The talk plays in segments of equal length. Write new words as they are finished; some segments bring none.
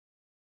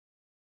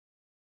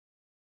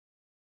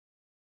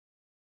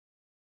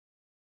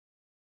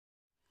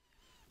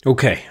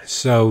Okay,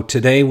 so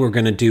today we're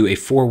going to do a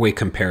four-way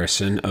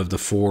comparison of the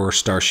four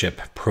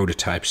Starship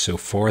prototypes so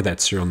far.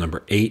 That's serial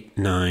number 8,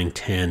 9,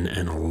 10,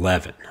 and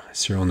 11.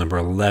 Serial number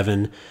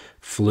 11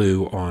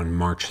 flew on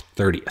March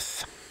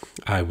 30th.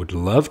 I would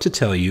love to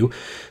tell you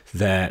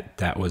that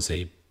that was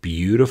a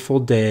beautiful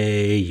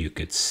day. You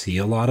could see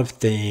a lot of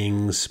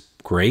things,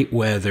 great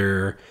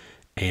weather,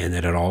 and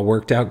that it all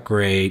worked out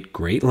great,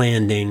 great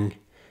landing.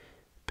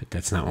 But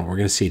that's not what we're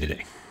going to see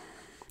today.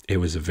 It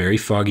was a very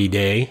foggy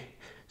day.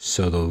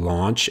 So the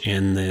launch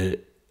and the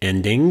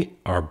ending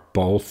are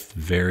both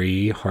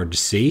very hard to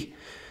see.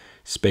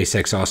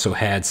 SpaceX also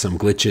had some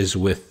glitches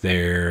with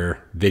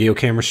their video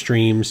camera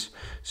streams,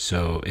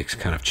 so it's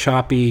kind of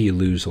choppy. You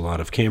lose a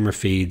lot of camera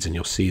feeds, and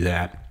you'll see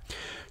that.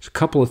 There's a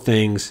couple of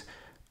things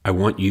I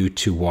want you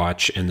to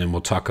watch, and then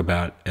we'll talk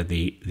about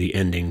the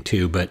ending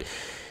too. But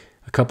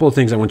a couple of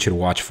things I want you to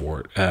watch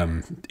for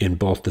in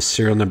both the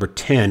serial number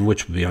 10,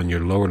 which will be on your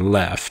lower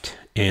left,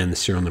 and the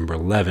serial number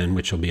 11,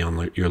 which will be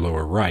on your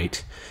lower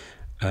right.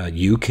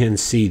 You can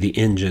see the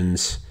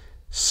engines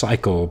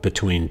cycle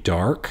between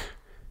dark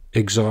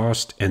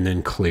exhaust and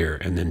then clear,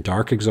 and then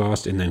dark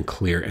exhaust and then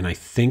clear. And I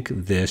think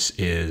this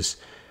is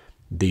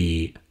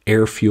the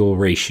air-fuel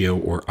ratio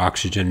or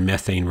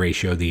oxygen-methane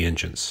ratio of the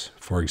engines.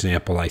 For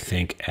example, I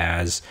think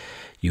as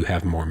you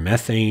have more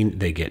methane,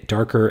 they get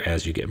darker.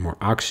 As you get more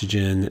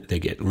oxygen, they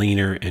get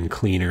leaner and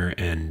cleaner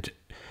and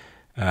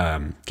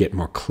get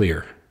more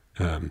clear.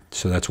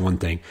 So that's one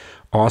thing.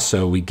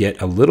 Also, we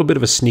get a little bit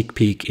of a sneak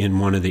peek in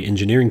one of the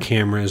engineering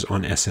cameras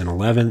on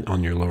SN11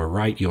 on your lower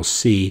right. You'll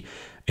see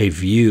a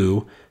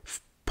view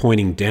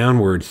pointing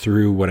downward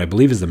through what I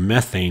believe is the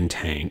methane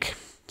tank.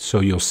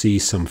 So you'll see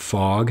some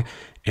fog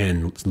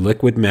and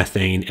liquid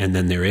methane, and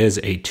then there is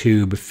a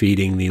tube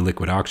feeding the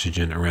liquid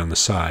oxygen around the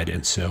side.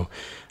 And so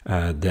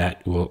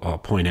that will I'll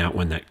point out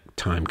when that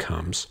time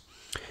comes.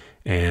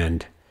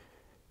 And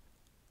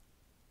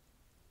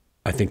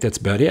I think that's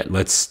about it.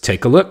 Let's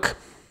take a look.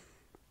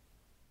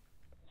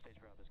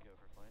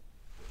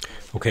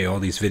 Okay, all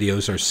these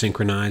videos are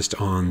synchronized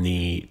on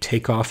the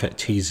takeoff at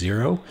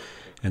T0,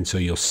 and so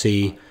you'll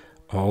see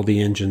all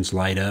the engines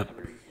light up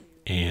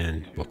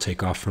and we'll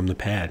take off from the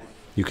pad.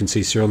 You can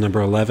see serial number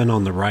 11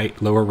 on the right,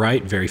 lower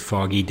right, very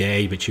foggy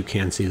day, but you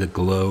can see the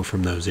glow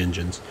from those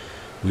engines.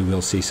 We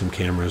will see some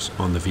cameras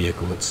on the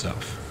vehicle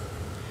itself.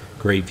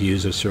 Great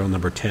views of serial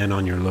number 10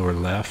 on your lower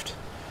left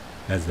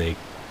as they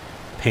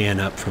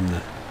pan up from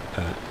the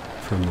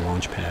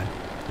launch pad.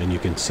 And you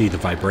can see the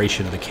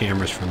vibration of the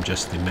cameras from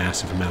just the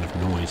massive amount of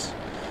noise.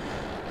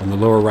 On the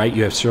lower right,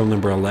 you have serial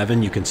number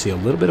 11. You can see a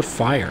little bit of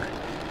fire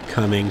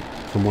coming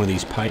from one of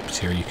these pipes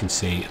here. You can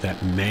see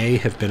that may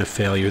have been a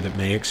failure that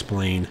may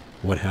explain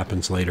what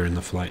happens later in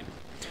the flight.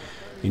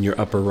 In your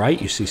upper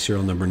right, you see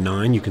serial number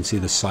 9. You can see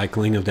the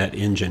cycling of that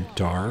engine,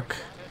 dark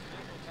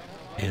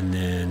and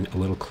then a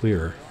little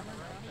clearer.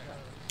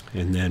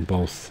 And then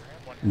both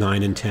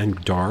 9 and 10,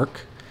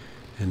 dark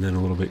and then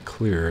a little bit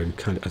clearer, and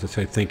kind of,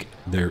 I think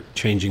they're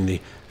changing the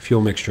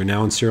fuel mixture.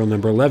 Now in serial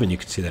number 11, you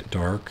can see that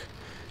dark,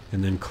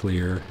 and then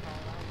clear,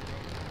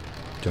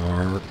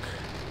 dark,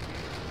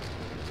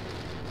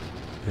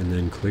 and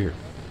then clear.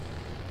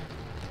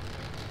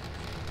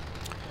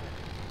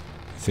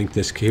 I think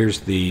this here's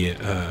the,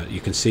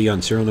 you can see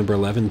on serial number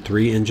 11,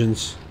 3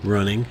 engines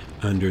running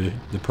under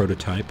the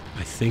prototype.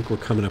 I think we're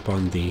coming up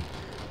on the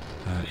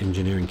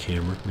engineering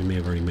camera. We may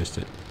have already missed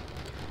it.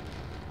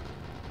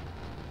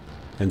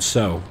 And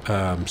so,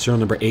 serial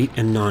number 8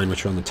 and 9,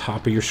 which are on the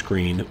top of your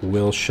screen,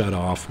 will shut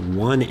off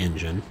one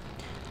engine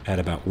at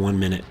about 1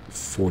 minute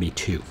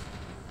 42.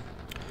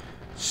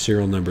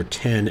 Serial number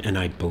 10, and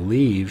I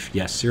believe,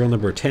 yes, serial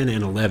number 10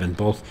 and 11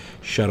 both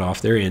shut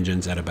off their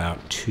engines at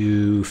about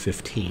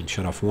 2:15.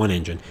 Shut off one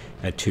engine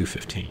at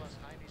 2:15.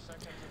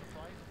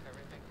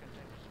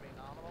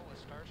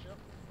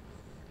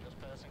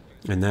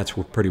 And that's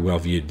pretty well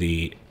viewed.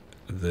 The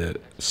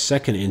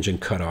second engine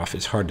cutoff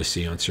is hard to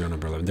see on serial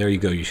number 11. There you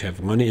go. You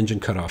have one engine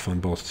cutoff on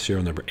both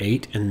serial number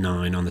 8 and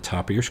 9 on the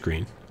top of your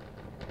screen.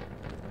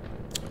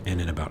 And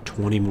in about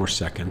 20 more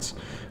seconds,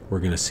 we're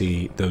going to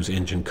see those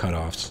engine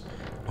cutoffs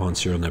on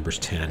serial numbers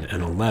 10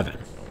 and 11.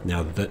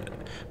 Now,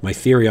 my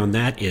theory on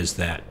that is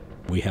that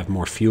we have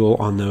more fuel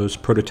on those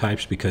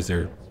prototypes because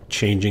they're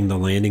changing the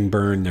landing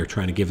burn. They're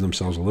trying to give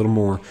themselves a little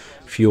more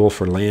fuel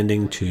for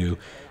landing to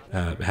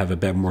have a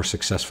bit more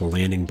successful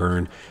landing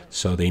burn,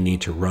 so they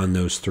need to run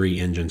those 3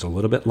 engines a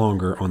little bit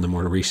longer on the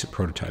more recent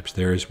prototypes.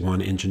 There is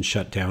one engine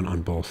shut down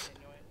on both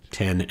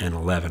 10 and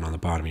 11 on the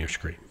bottom of your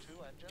screen.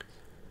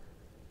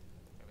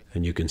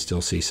 And you can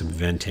still see some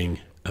venting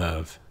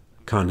of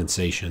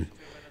condensation.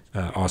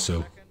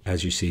 Also,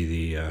 as you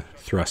see the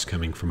thrust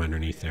coming from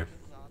underneath there.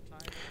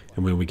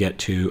 And when we get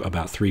to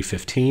about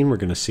 3:15, we're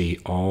going to see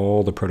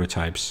all the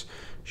prototypes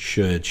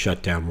should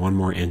shut down one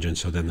more engine,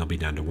 so then they'll be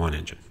down to 1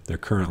 engine. They're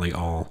currently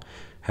all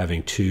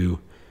having 2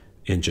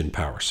 engine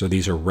power. So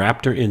these are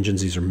Raptor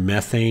engines. These are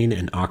methane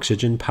and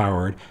oxygen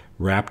powered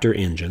Raptor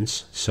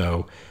engines.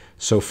 So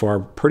So far,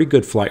 pretty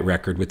good flight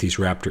record with these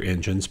Raptor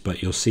engines,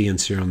 but you'll see in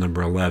serial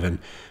number 11,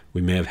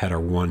 we may have had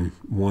one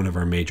of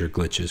our major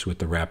glitches with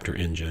the Raptor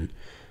engine.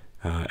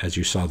 As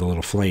you saw the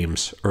little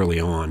flames early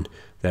on,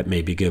 that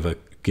maybe give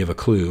a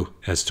clue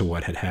as to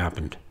what had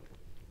happened.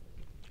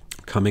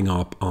 Coming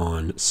up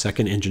on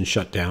second engine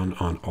shutdown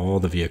on all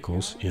the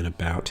vehicles in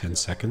about 10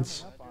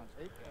 seconds.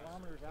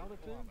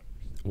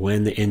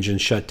 When the engine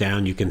shut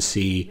down, you can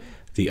see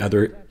the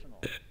other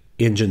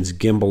engines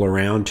gimbal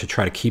around to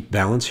try to keep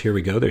balance. Here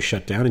we go, they're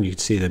shut down, and you can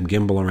see them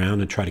gimbal around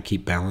and try to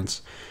keep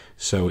balance.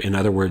 So in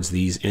other words,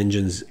 these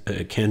engines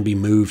can be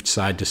moved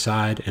side to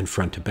side and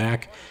front to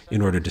back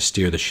in order to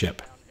steer the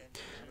ship.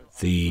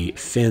 The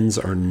fins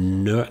are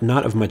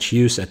not of much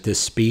use at this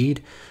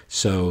speed,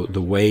 so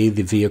the way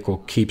the vehicle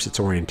keeps its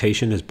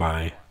orientation is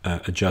by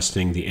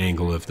adjusting the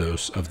angle of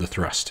the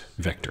thrust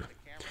vector.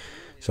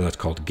 So that's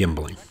called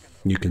gimbaling.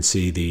 You can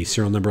see the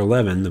serial number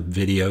 11, the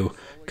video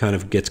kind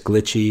of gets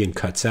glitchy and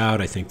cuts out.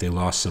 I think they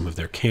lost some of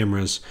their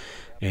cameras,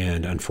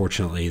 and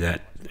unfortunately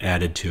that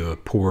added to a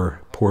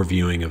poor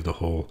viewing of the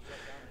whole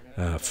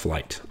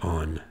flight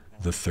on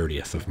the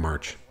 30th of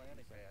March.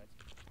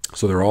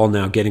 So they're all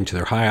now getting to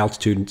their high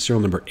altitude.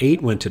 Serial number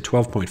 8 went to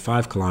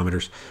 12.5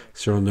 kilometers.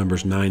 Serial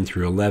numbers 9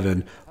 through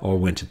 11 all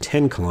went to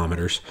 10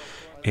 kilometers.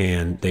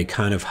 And they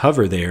kind of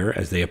hover there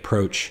as they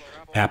approach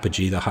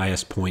apogee, the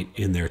highest point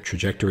in their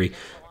trajectory.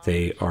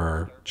 They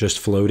are just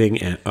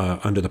floating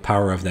under the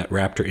power of that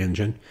Raptor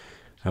engine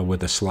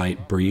with a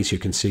slight breeze. You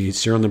can see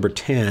serial number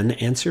 10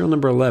 and serial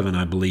number 11,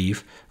 I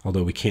believe,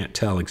 although we can't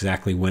tell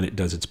exactly when it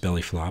does its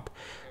belly flop.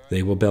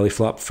 They will belly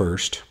flop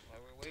first.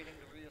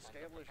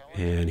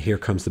 And here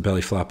comes the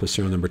belly flop of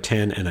serial number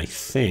 10, and I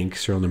think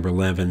serial number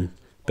 11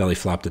 belly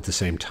flopped at the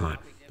same time.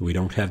 We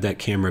don't have that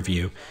camera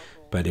view,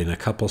 but in a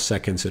couple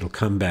seconds it'll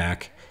come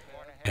back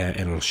and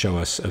it'll show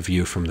us a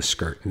view from the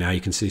skirt. Now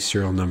you can see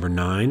serial number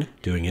 9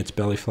 doing its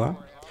belly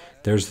flop.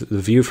 There's the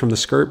view from the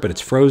skirt, but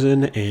it's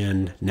frozen,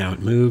 and now it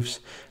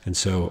moves, and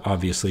so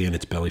obviously in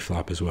its belly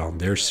flop as well.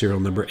 There's serial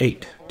number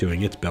 8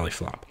 doing its belly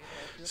flop.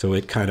 So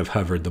it kind of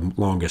hovered the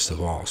longest of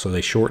all. So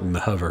they shortened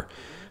the hover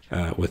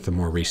with the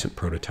more recent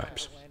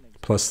prototypes.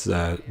 Plus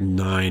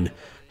 9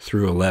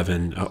 through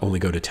 11 only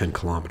go to 10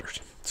 kilometers.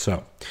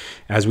 So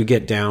as we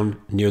get down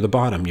near the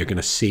bottom, you're going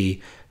to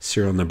see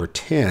serial number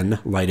 10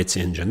 light its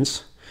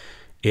engines.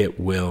 It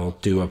will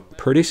do a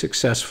pretty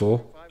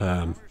successful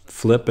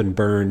flip and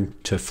burn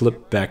to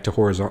flip back to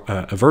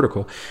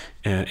vertical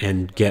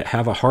and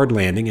have a hard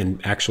landing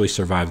and actually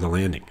survive the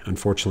landing.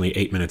 Unfortunately,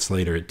 8 minutes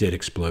later, it did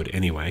explode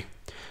anyway.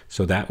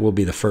 So that will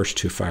be the first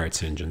to fire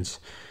its engines.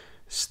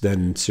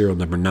 Then serial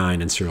number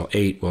 9 and serial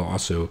 8 will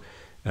also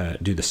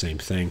do the same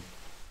thing.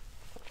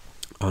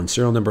 On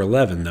serial number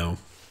 11, though,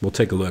 we'll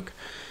take a look.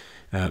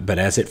 But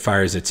as it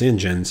fires its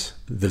engines,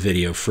 the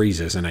video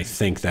freezes, and I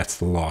think that's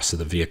the loss of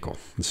the vehicle.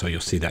 And so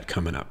you'll see that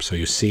coming up. So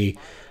you see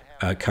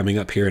coming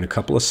up here in a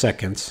couple of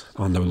seconds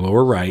on the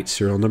lower right,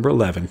 serial number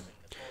 11,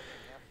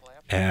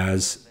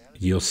 as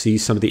you'll see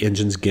some of the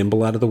engines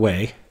gimbal out of the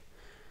way.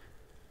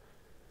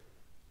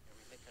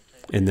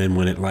 And then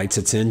when it lights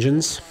its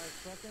engines,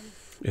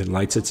 it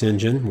lights its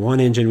engine. One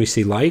engine we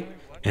see light,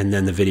 and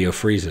then the video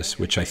freezes,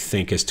 which I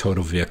think is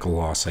total vehicle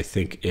loss. I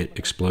think it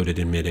exploded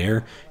in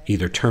midair,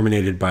 either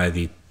terminated by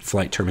the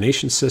flight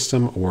termination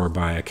system or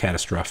by a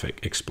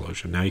catastrophic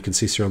explosion. Now you can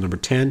see serial number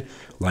 10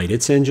 light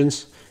its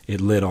engines.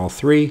 It lit all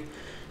 3,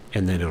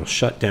 and then it'll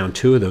shut down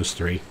 2 of those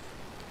 3.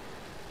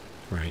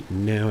 Right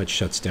now it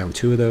shuts down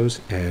 2 of those,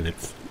 and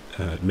it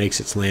makes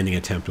its landing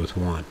attempt with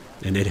 1.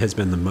 And it has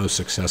been the most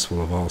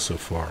successful of all so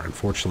far.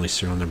 Unfortunately,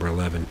 serial number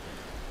 11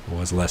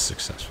 was less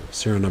successful.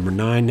 Serial number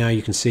 9, now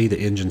you can see the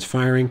engine's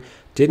firing.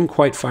 Didn't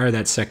quite fire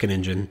that second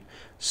engine,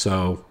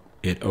 so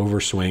it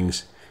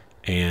overswings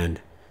and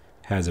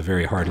has a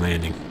very hard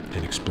landing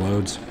and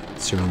explodes.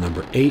 Serial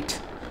number 8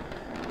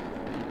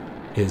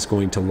 is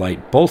going to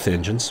light both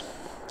engines,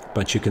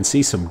 but you can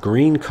see some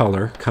green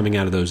color coming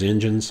out of those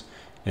engines,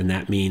 and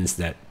that means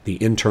that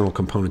the internal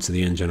components of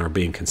the engine are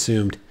being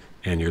consumed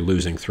and you're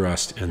losing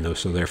thrust, and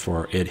so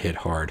therefore it hit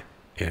hard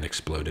and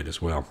exploded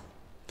as well.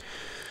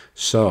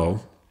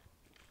 So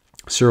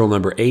serial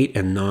number 8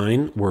 and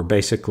 9 were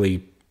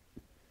basically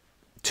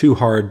too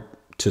hard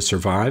to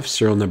survive.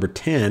 Serial number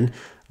 10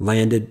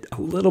 landed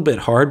a little bit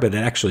hard, but it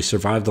actually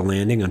survived the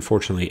landing.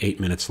 Unfortunately, 8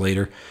 minutes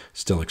later,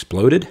 still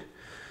exploded.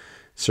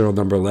 Serial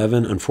number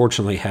 11,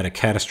 unfortunately, had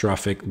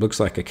looks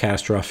like a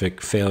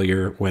catastrophic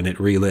failure when it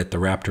relit the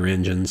Raptor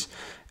engines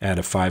at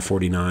a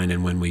 5:49,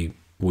 and when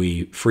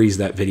we freeze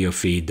that video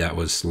feed, that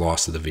was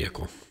loss of the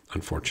vehicle,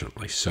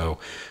 unfortunately. So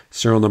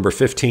serial number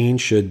 15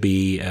 should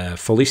be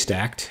fully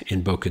stacked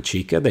in Boca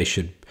Chica. They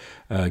should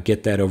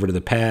get that over to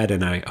the pad,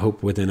 and I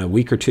hope within a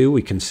week or 2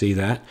 we can see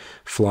that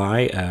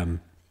fly.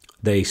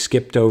 They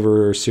skipped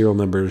over serial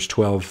numbers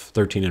 12,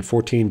 13, and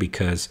 14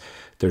 because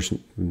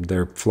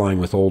they're flying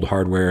with old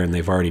hardware, and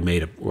they've already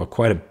made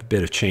quite a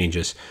bit of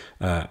changes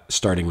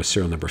starting with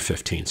serial number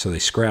 15. So they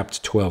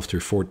scrapped 12 through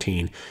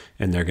 14,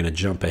 and they're going to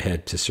jump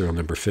ahead to serial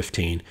number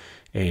 15.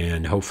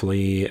 And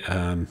hopefully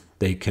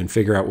they can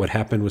figure out what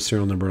happened with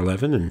serial number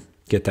 11 and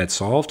get that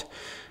solved,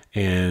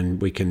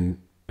 and we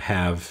can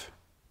have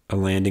a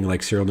landing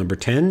like serial number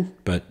 10,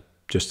 but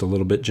just a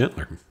little bit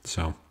gentler.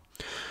 So,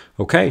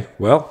 okay,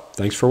 well,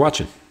 thanks for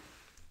watching.